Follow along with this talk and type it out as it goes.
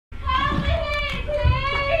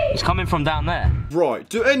It's coming from down there. Right,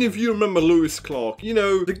 do any of you remember Lewis Clark? You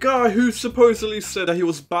know, the guy who supposedly said that he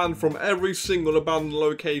was banned from every single abandoned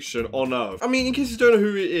location on Earth. I mean, in case you don't know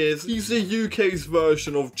who he is, he's the UK's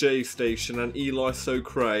version of JayStation and Eli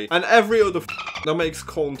Socrae and every other that makes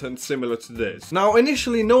content similar to this. Now,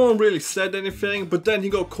 initially, no one really said anything, but then he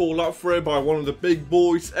got called out for it by one of the big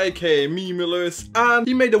boys, aka Memeulous, and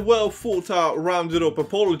he made a well thought out, rounded up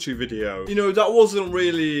apology video. You know, that wasn't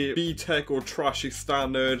really BTEC or trashy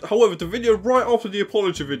standard. However, the video right after the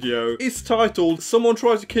apology video is titled, "Someone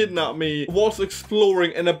tried to kidnap me whilst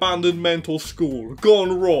exploring an abandoned mental school.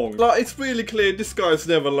 Gone wrong." Like, it's really clear this guy's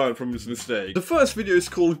never learned from his mistake. The first video is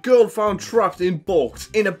called "Girl Found Trapped in Box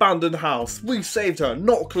in Abandoned House. We saved her,"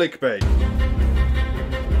 not clickbait.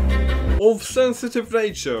 Of sensitive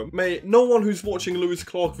nature, mate, no one who's watching Lewis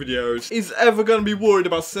Clark videos is ever gonna be worried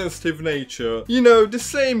about sensitive nature. You know, the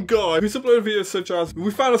same guy who's uploaded videos such as,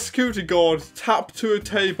 "We found a security guard tapped to a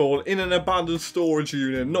table in an abandoned storage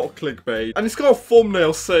unit," not clickbait. And it's got a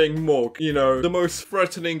thumbnail saying mug, you know, the most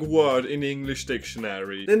threatening word in the English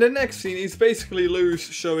dictionary. Then the next scene is basically Lewis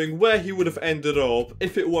showing where he would have ended up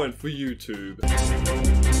if it weren't for YouTube.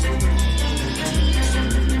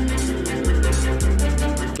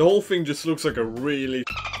 The whole thing just looks like a really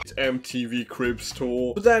MTV Cribs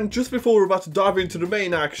tour. But then, just before we're about to dive into the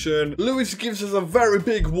main action, Lewis gives us a very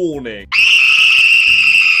big warning.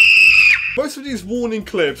 Most of these warning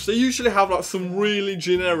clips, they usually have like some really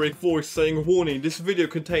generic voice saying, "Warning, this video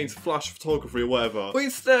contains flash photography," or whatever. But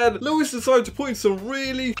instead, Lewis decided to put in some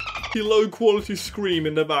really low quality scream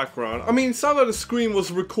in the background. I mean, it sounded like the scream was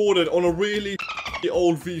recorded on a really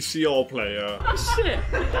old VCR player. Shit.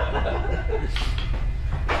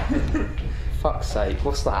 Fuck's sake,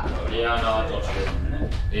 what's that? Oh, yeah, I know, I dodged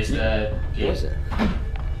it. It's the... What is it?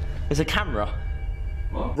 There's a camera.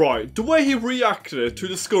 What? Right, the way he reacted to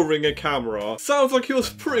discovering a camera sounds like he was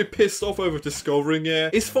pretty pissed off over discovering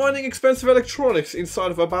it. Is finding expensive electronics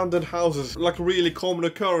inside of abandoned houses like a really common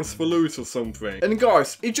occurrence for Lewis or something? And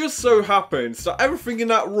guys, it just so happens that everything in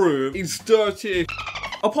that room is dirty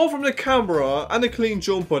apart from the camera and the clean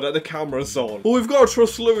jumper that the camera's on. But we've got to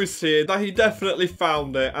trust Lewis here that he definitely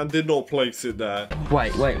found it and did not place it there.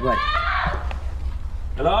 Wait.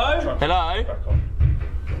 Hello? Hello?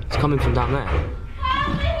 It's coming from down there.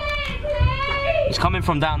 It's coming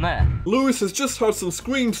from down there. Lewis has just heard some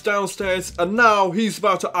screams downstairs and now he's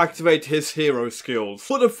about to activate his hero skills.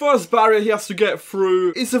 But the first barrier he has to get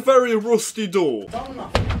through is a very rusty door.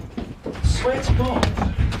 Swear to God.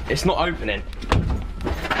 It's not opening.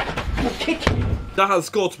 You're kicking. That has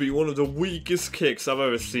got to be one of the weakest kicks I've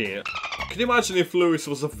ever seen. Can you imagine if Lewis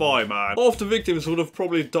was a fireman? Half the victims would have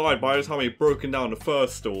probably died by the time he'd broken down the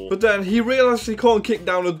first door. But then he realizes he can't kick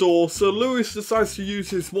down the door, so Lewis decides to use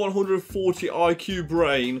his 140 IQ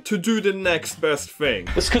brain to do the next best thing.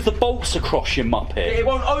 It's because the bolts are cross, you muppet. It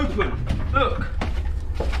won't open. Look.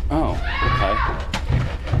 Oh, okay.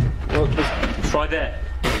 Well, try there.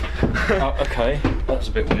 Oh, okay. That's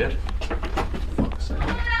a bit weird. Fuck's sake.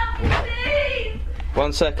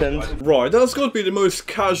 1 second. Right, that's got to be the most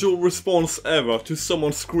casual response ever to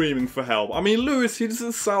someone screaming for help. I mean, Lewis, he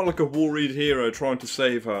doesn't sound like a worried hero trying to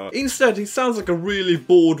save her. Instead, he sounds like a really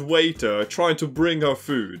bored waiter trying to bring her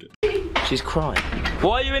food. She's crying.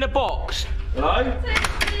 Why are you in a box? Hello? Took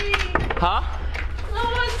me. Huh?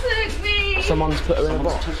 Someone took me. Someone's put her in a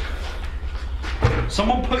box.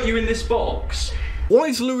 Someone put you in this box? Why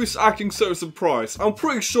is Lewis acting so surprised? I'm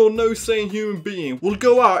pretty sure no sane human being will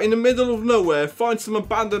go out in the middle of nowhere, find some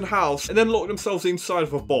abandoned house, and then lock themselves inside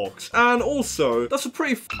of a box. And also, that's a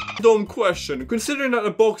pretty dumb question, considering that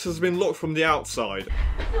the box has been locked from the outside.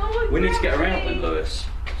 We need to get her out then, Lewis.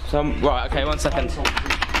 Right, okay, 1 second.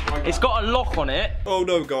 It's got a lock on it. Oh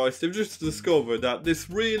no guys, they've just discovered that this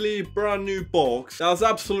really brand new box that has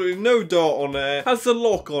absolutely no dart on it has a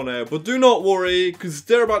lock on it, but do not worry because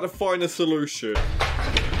they're about to find a solution.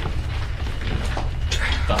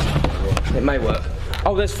 It may work.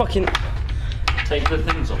 Oh, there's fucking... Take the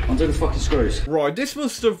things off. Undo the fucking screws. Right, this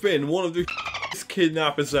must have been one of the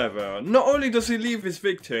kidnappers ever. Not only does he leave his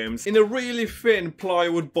victims in a really thin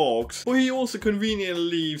plywood box, but he also conveniently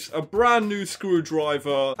leaves a brand new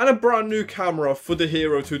screwdriver and a brand new camera for the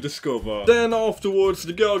hero to discover. Then afterwards,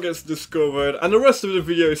 the girl gets discovered and the rest of the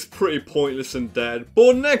video is pretty pointless and dead.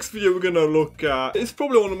 But next video we're gonna look at is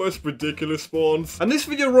probably one of the most ridiculous ones. And this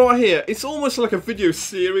video right here, it's almost like a video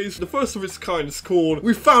series. The first of its kind is called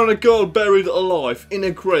 "We Found a Girl Buried Alive in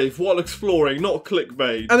a Grave While Exploring," not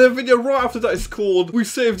clickbait. And the video right after that is is called "We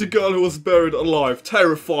Saved a Girl Who Was Buried Alive."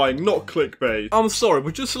 Terrifying, not clickbait. I'm sorry,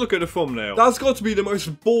 but just look at the thumbnail. That's got to be the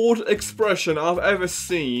most bored expression I've ever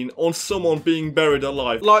seen on someone being buried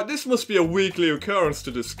alive. Like, this must be a weekly occurrence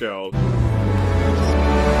to this girl.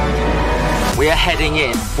 We are heading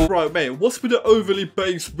in. Right, mate, what's with the overly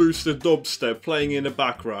bass boosted dubstep playing in the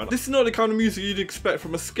background? This is not the kind of music you'd expect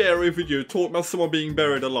from a scary video talking about someone being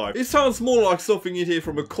buried alive. It sounds more like something you'd hear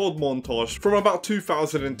from a COD montage from about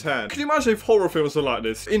 2010. Can you imagine if horror films were like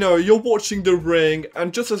this? You know, you're watching The Ring,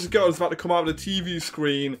 and just as the girl is about to come out of the TV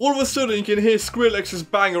screen, all of a sudden you can hear Skrillex's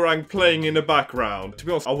Bangarang playing in the background. To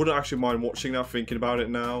be honest, I wouldn't actually mind watching that, thinking about it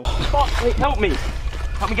now. Fuck, wait, help me.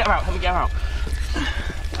 Help me get her out, help me get her out.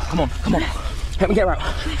 Come on, come on. Help me get her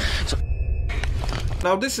out.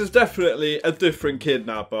 Now, this is definitely a different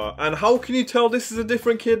kidnapper. And how can you tell this is a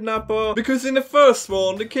different kidnapper? Because in the first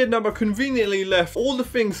one, the kidnapper conveniently left all the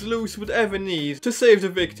things Lewis would ever need to save the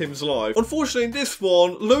victim's life. Unfortunately, in this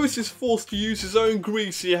one, Lewis is forced to use his own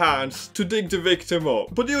greasy hands to dig the victim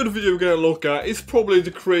up. But the other video we're going to look at is probably the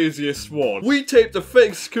craziest one. We taped a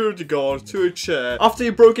fake security guard to a chair after he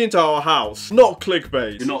broke into our house. Not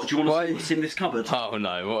clickbait. You're not, do you want to see what's in this cupboard? Oh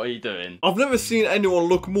no, what are you doing? I've never seen anyone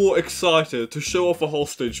look more excited to show off a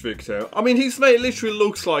hostage victim. I mean, his mate literally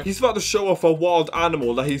looks like he's about to show off a wild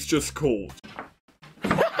animal that he's just caught.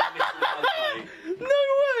 No way,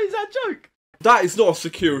 is that a joke? That is not a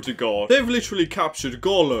security guard. They've literally captured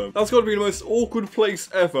Gollum. That's got to be the most awkward place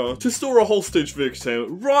ever to store a hostage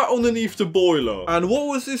victim, right underneath the boiler. And what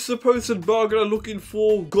was this supposed burglar looking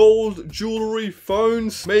for? Gold, jewelry,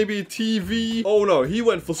 phones, maybe a TV? Oh no, he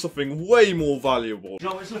went for something way more valuable. Do you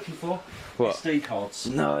know what he's looking for? What? SD cards.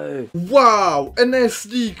 No. Wow, an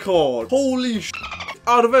SD card. Holy sh**.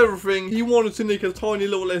 Out of everything, he wanted to nick a tiny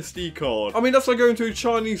little SD card. I mean, that's like going to a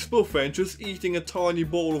Chinese buffet and just eating a tiny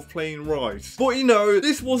bowl of plain rice. But you know,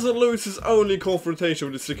 this wasn't Lewis's only confrontation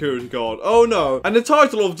with the security guard. Oh no. And the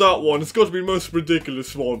title of that one has got to be the most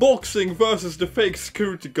ridiculous one. Boxing versus the fake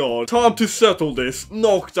security guard. Time to settle this.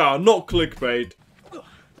 Knockdown, not clickbait.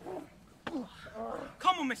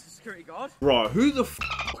 Come on, Mr. Security Guard. Right, who the f***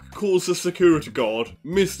 calls the security guard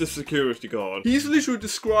Mr. Security Guard? He's literally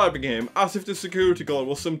describing him as if the security guard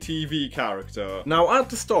was some TV character. Now, at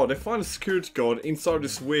the start, they find a security guard inside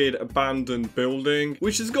this weird abandoned building,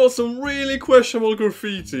 which has got some really questionable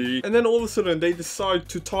graffiti, and then all of a sudden they decide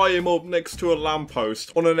to tie him up next to a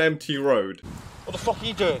lamppost on an empty road. What the fuck are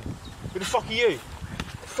you doing? Who the fuck are you?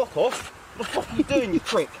 Fuck off. What the fuck are you doing, you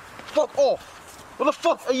prick? Fuck off. What the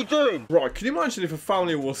fuck are you doing? Right, can you imagine if a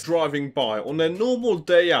family was driving by on their normal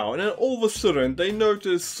day out and then all of a sudden they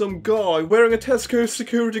notice some guy wearing a Tesco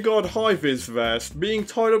security guard high-vis vest being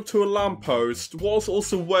tied up to a lamppost whilst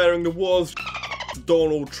also wearing the world's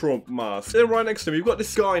Donald Trump mask. Then right next to me, you've got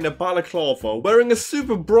this guy in a balaclava wearing a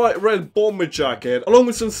super bright red bomber jacket along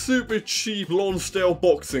with some super cheap Lonsdale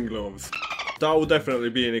boxing gloves. That will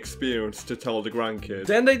definitely be an experience to tell the grandkids.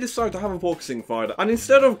 Then they decide to have a boxing fight, and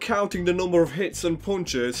instead of counting the number of hits and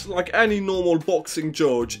punches like any normal boxing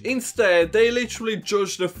judge, instead they literally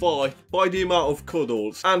judge the fight by the amount of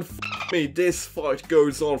cuddles. And f me, this fight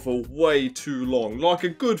goes on for way too long, like a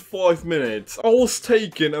good 5 minutes. I was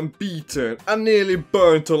taken and beaten and nearly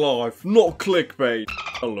burnt alive, not clickbait.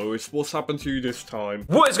 Lewis, what's happened to you this time?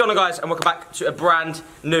 What is going on, guys, and welcome back to a brand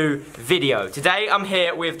new video. Today I'm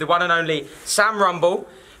here with the one and only Sam Rumble,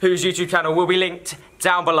 whose YouTube channel will be linked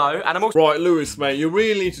down below, and I'm also— Right, Lewis, mate, you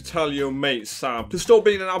really need to tell your mate Sam to stop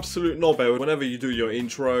being an absolute knobhead whenever you do your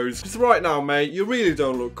intros. Because right now, mate, you really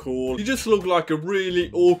don't look cool. You just look like a really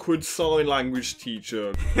awkward sign language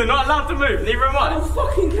teacher. You're not allowed to move, neither am I. I don't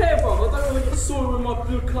fucking care, bro. I don't want to get soiled with my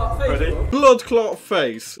blood clot face, bro. Blood clot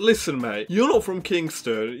face. Listen, mate, you're not from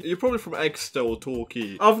Kingston. You're probably from Exeter or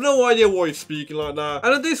Torquay. I've no idea why you're speaking like that.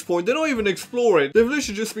 And at this point, they're not even exploring. They've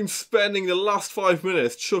literally just been spending the last 5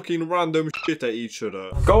 minutes chucking random shit at each other.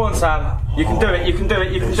 Go on, Sam. You can do it. You can do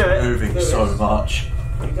it. You can do it. Moving so much.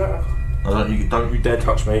 Don't you dare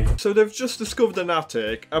touch me. So they've just discovered an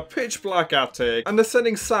attic, a pitch black attic, and they're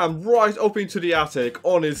sending Sam right up into the attic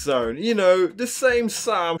on his own. You know, the same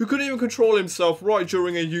Sam who couldn't even control himself right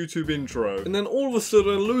during a YouTube intro. And then all of a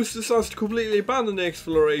sudden, Lewis decides to completely abandon the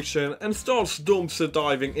exploration and starts dumpster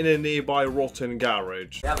diving in a nearby rotten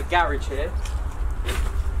garage. We have a garage here.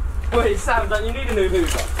 Wait, Sam, don't you need a new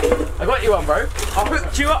Hoover? I got you one, bro. I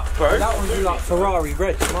hooked you up, bro. That one's like Ferrari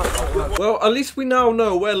red. Well, at least we now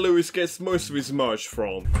know where Lewis gets most of his merch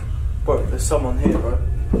from. Bro, there's someone here, bro.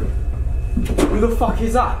 Who the fuck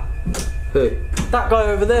is that? Who? That guy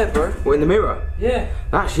over there, bro. What, in the mirror? Yeah.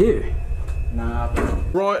 That's you. Nah, bro.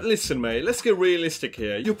 Right, listen mate, let's get realistic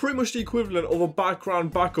here. You're pretty much the equivalent of a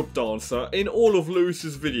background backup dancer in all of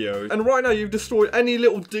Lewis's videos. And right now you've destroyed any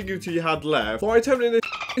little dignity you had left by attempting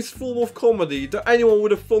this form of comedy that anyone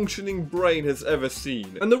with a functioning brain has ever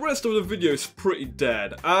seen. And the rest of the video is pretty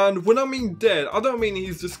dead. And when I mean dead, I don't mean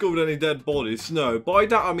he's discovered any dead bodies, no. By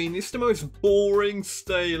that I mean it's the most boring,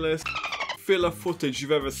 stalest filler footage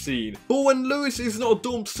you've ever seen. But when Lewis is not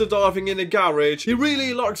dumpster diving in a garage, he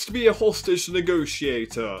really likes to be a hostage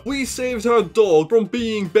negotiator. We saved her dog from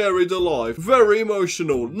being buried alive. Very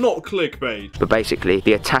emotional, not clickbait. But basically,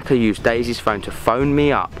 the attacker used Daisy's phone to phone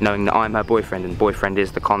me up, knowing that I'm her boyfriend and boyfriend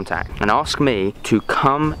is the contact, and ask me to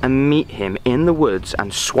come and meet him in the woods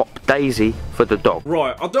and swap Daisy for the dog.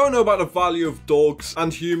 Right, I don't know about the value of dogs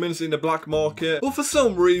and humans in the black market, but for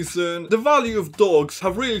some reason, the value of dogs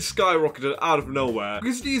have really skyrocketed out of nowhere.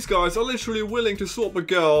 Because these guys are literally willing to swap a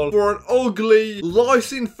girl for an ugly,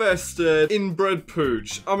 lice-infested, inbred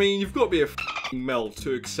pooch. I mean, you've got to be a f***ing melt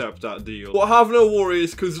to accept that deal. But have no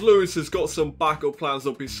worries, because Lewis has got some backup plans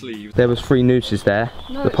up his sleeve. There was 3 nooses there.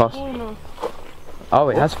 No, the it's past. fallen. Oh,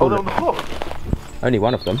 it has fallen. Only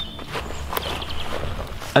one of them.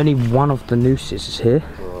 Only one of the nooses is here.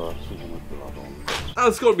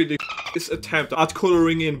 That's got to be the attempt at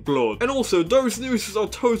colouring in blood. And also, those nooses are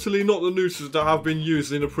totally not the nooses that have been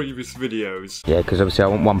used in the previous videos. Yeah, because obviously I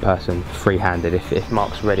want one person free-handed if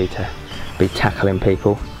Mark's ready to be tackling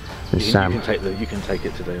people. And Sam. You can take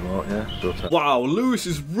it today, Mark, yeah? Wow, Lewis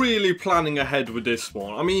is really planning ahead with this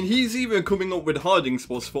one. I mean, he's even coming up with hiding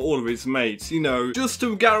spots for all of his mates, you know, just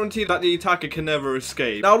to guarantee that the attacker can never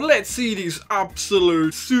escape. Now, let's see these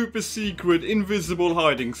absolute, super secret, invisible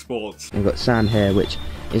hiding spots. We've got Sam here, which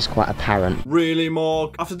is quite apparent. Really,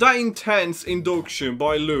 Mark? After that intense induction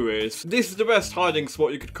by Lewis, this is the best hiding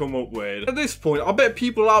spot you could come up with. At this point, I bet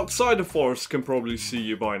people outside the forest can probably see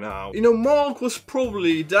you by now. You know, Mark was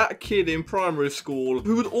probably that kid in primary school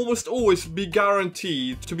who would almost always be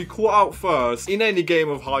guaranteed to be caught out first in any game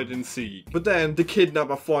of hide and seek. But then the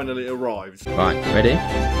kidnapper finally arrives. Right, ready?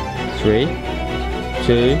 3,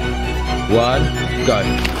 2, 1, go.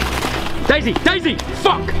 Daisy! Daisy!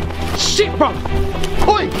 Fuck! Shit, bro!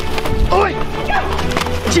 Oi! Oi!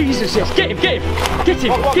 Jesus, yes! Get him! Get him! Get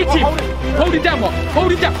him! Get him! Hold him down, what?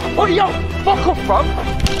 Hold him down! Oi, yo! Fuck off,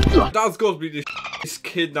 bro! That's got to be the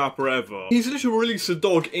kidnapper ever. He's literally released the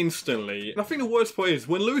dog instantly. And I think the worst part is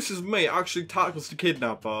when Lewis's mate actually tackles the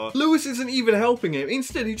kidnapper, Lewis isn't even helping him.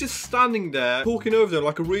 Instead, he's just standing there talking over them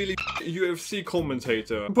like a really UFC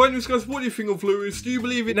commentator. But anyways, guys, what do you think of Lewis? Do you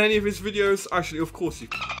believe in any of his videos? Actually, of course you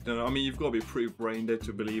don't. I mean, you've got to be pretty brain dead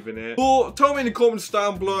to believe in it. But tell me in the comments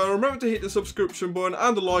down below. Remember to hit the subscription button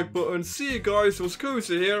and the like button. See you guys. It was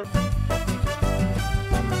Cozy here.